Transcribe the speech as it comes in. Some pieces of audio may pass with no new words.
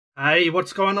Hey,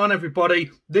 what's going on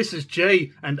everybody? This is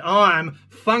G and I'm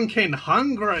funkin'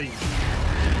 hungry.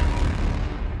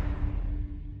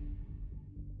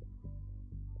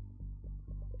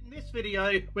 In this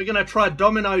video, we're going to try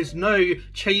Domino's new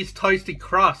Cheese Toastie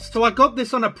Crust. So I got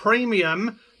this on a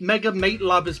premium Mega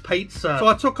Meatlovers pizza. So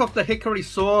I took off the hickory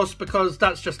sauce because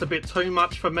that's just a bit too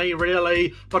much for me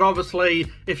really. But obviously,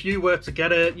 if you were to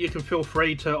get it, you can feel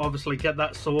free to obviously get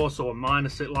that sauce or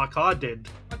minus it like I did.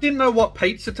 I didn't know what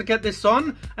pizza to get this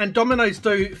on, and Domino's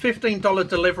do $15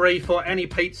 delivery for any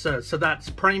pizza. So that's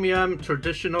premium,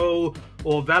 traditional,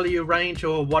 or value range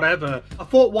or whatever. I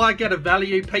thought, why get a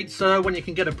value pizza when you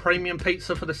can get a premium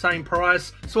pizza for the same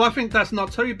price? So I think that's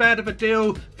not too bad of a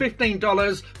deal.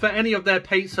 $15 for any of their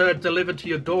pizza delivered to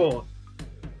your door.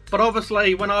 But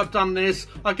obviously when I've done this,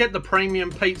 I get the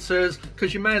premium pizzas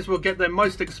because you may as well get their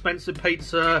most expensive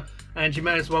pizza and you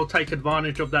may as well take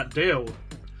advantage of that deal.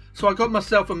 So I got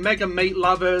myself a Mega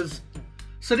Meatlovers.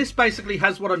 So this basically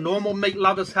has what a normal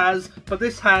Meatlovers has, but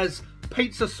this has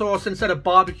pizza sauce instead of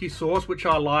barbecue sauce, which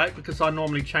I like because I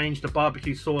normally change the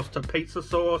barbecue sauce to pizza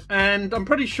sauce. And I'm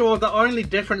pretty sure the only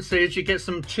difference is you get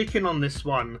some chicken on this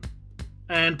one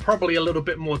and probably a little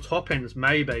bit more toppings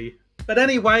maybe. But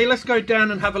anyway, let's go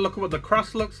down and have a look at what the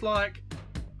crust looks like.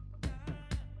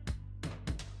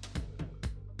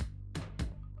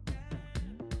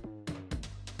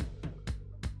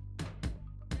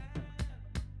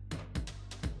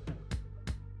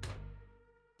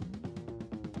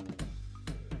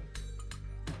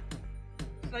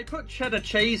 They put cheddar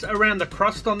cheese around the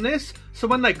crust on this, so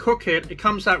when they cook it, it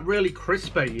comes out really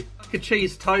crispy. Like a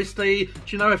cheese toastie. Do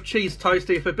you know if cheese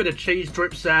toastie, if a bit of cheese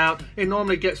drips out, it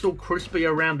normally gets all crispy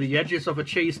around the edges of a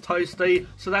cheese toastie,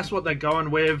 so that's what they're going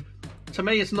with. To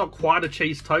me, it's not quite a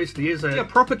cheese toastie, is it? A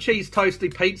proper cheese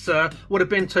toastie pizza would have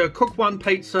been to cook one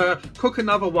pizza, cook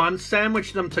another one,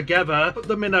 sandwich them together, put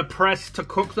them in a press to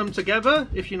cook them together,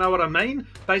 if you know what I mean.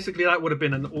 Basically, that would have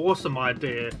been an awesome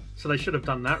idea. So they should have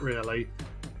done that, really.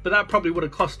 But that probably would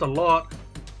have cost a lot.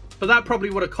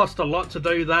 To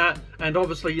do that, and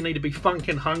obviously you need to be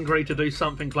funkin' hungry to do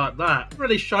something like that. I've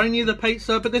already shown you the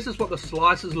pizza, but this is what the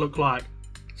slices look like.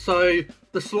 So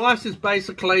the slice is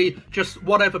basically just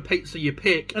whatever pizza you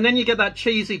pick, and then you get that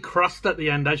cheesy crust at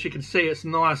the end. As you can see, it's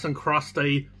nice and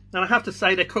crusty, and I have to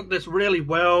say they cooked this really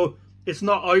well. It's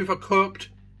not overcooked.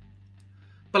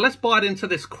 But let's bite into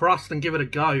this crust and give it a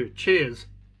go. Cheers.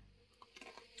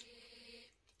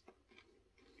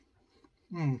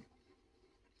 It's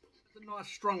a nice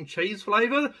strong cheese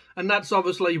flavour, and that's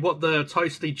obviously what the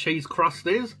toasty cheese crust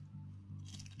is.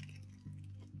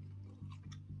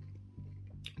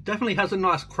 Definitely has a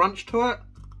nice crunch to it.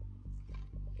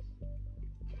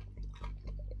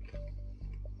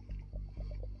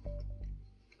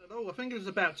 I think it was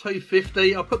about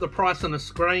 $2.50. I'll put the price on the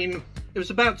screen. It was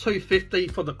about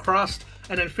 $2.50 for the crust,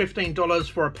 and then $15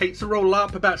 for a pizza roll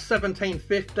up, about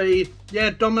 $17.50.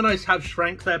 Yeah, Domino's have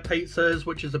shrank their pizzas,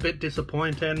 which is a bit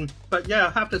disappointing. But yeah,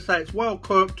 I have to say it's well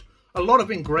cooked. A lot of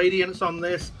ingredients on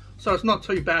this, so it's not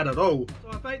too bad at all. So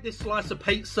I've ate this slice of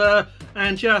pizza,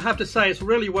 and yeah, I have to say it's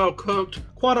really well cooked.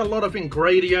 Quite a lot of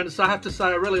ingredients. I have to say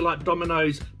I really like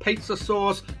Domino's pizza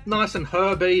sauce. Nice and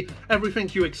herby. Everything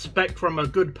you expect from a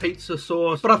good pizza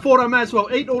sauce. But I thought I may as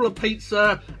well eat all the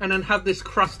pizza and then have this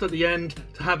crust at the end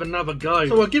to have another go.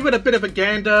 So we'll give it a bit of a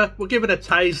gander, we'll give it a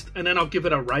taste, and then I'll give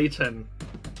it a rating.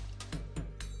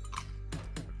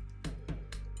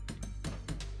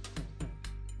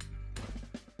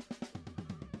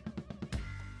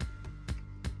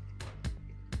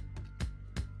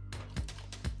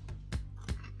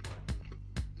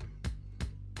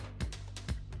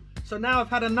 So now I've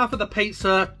had enough of the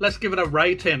pizza, let's give it a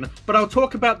rating. But I'll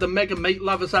talk about the Mega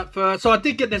Meatlovers at first. So I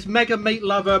did get this Mega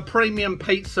Meatlover premium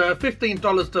pizza,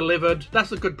 $15 delivered.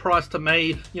 That's a good price to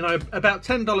me. You know, about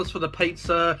 $10 for the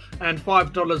pizza and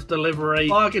 $5 delivery.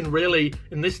 Bargain really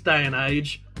in this day and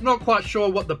age. I'm not quite sure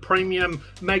what the premium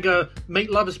Mega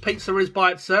Meatlovers pizza is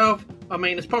by itself. I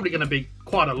mean, it's probably going to be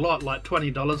quite a lot, like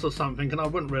 $20 or something, and I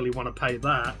wouldn't really want to pay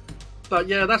that. But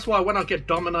yeah, that's why when I get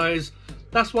Domino's,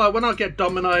 I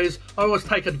always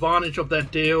take advantage of their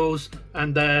deals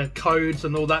and their codes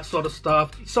and all that sort of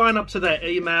stuff. Sign up to their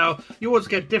email. You always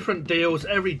get different deals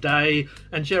every day.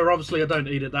 And yeah, obviously I don't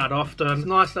eat it that often. It's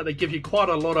nice that they give you quite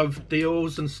a lot of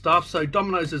deals and stuff. So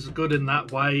Domino's is good in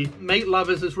that way.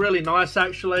 Meatlovers is really nice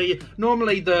actually.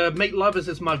 Normally the Meatlovers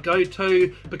is my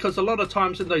go-to because a lot of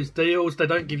times in those deals they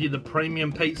don't give you the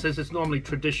premium pizzas. It's normally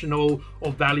traditional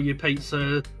or value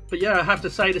pizza. But yeah, I have to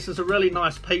say this is a really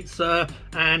nice pizza,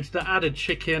 and the added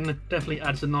chicken definitely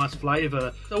adds a nice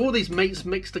flavour. So all these meats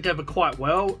mix together quite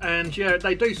well, and yeah,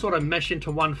 they do sort of mesh into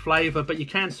one flavour, but you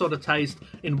can sort of taste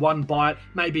in one bite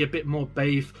maybe a bit more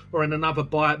beef, or in another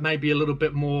bite maybe a little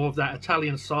bit more of that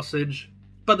Italian sausage.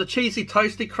 But the cheesy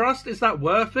toasty crust, is that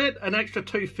worth it? An extra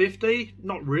 $2.50?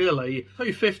 Not really.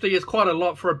 $2.50 is quite a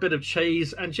lot for a bit of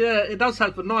cheese, and yeah, it does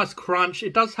have a nice crunch.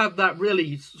 It does have that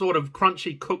really sort of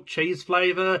crunchy cooked cheese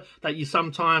flavour that you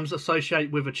sometimes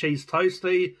associate with a cheese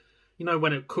toastie. You know,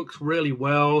 when it cooks really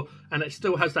well, and it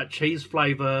still has that cheese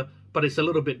flavour, but it's a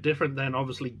little bit different than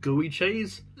obviously gooey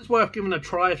cheese. It's worth giving a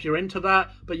try if you're into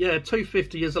that, but yeah,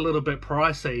 $2.50 is a little bit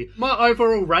pricey. My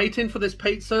overall rating for this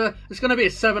pizza is going to be a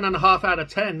 7.5 out of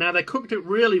 10. Now, they cooked it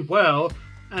really well,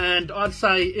 and I'd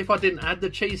say if I didn't add the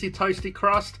cheesy toasty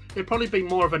crust, it'd probably be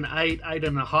more of an 8,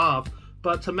 8.5.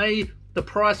 But to me, the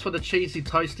price for the cheesy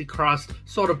toasty crust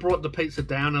sort of brought the pizza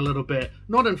down a little bit.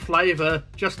 Not in flavour,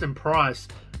 just in price.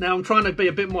 Now, I'm trying to be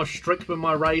a bit more strict with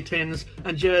my ratings,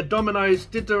 and yeah, Domino's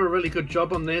did do a really good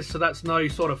job on this, so that's no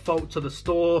sort of fault to the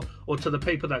store or to the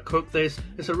people that cook this.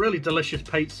 It's a really delicious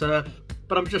pizza,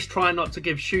 but I'm just trying not to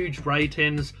give huge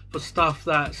ratings for stuff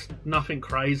that's nothing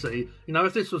crazy. You know,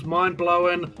 if this was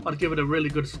mind-blowing, I'd give it a really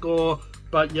good score,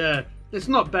 but yeah, it's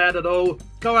not bad at all.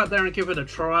 Go out there and give it a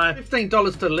try.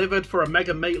 $15 delivered for a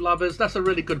Mega Meatlovers. That's a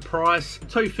really good price.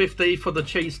 $2.50 for the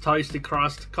cheese toasty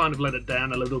crust. Kind of let it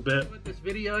down a little bit. With this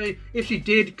video, if you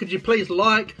did, could you please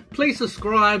like, please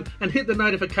subscribe, and hit the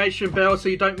notification bell so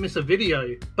you don't miss a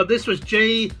video. But this was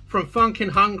G from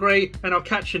Funkin' Hungry, and I'll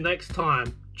catch you next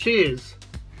time. Cheers.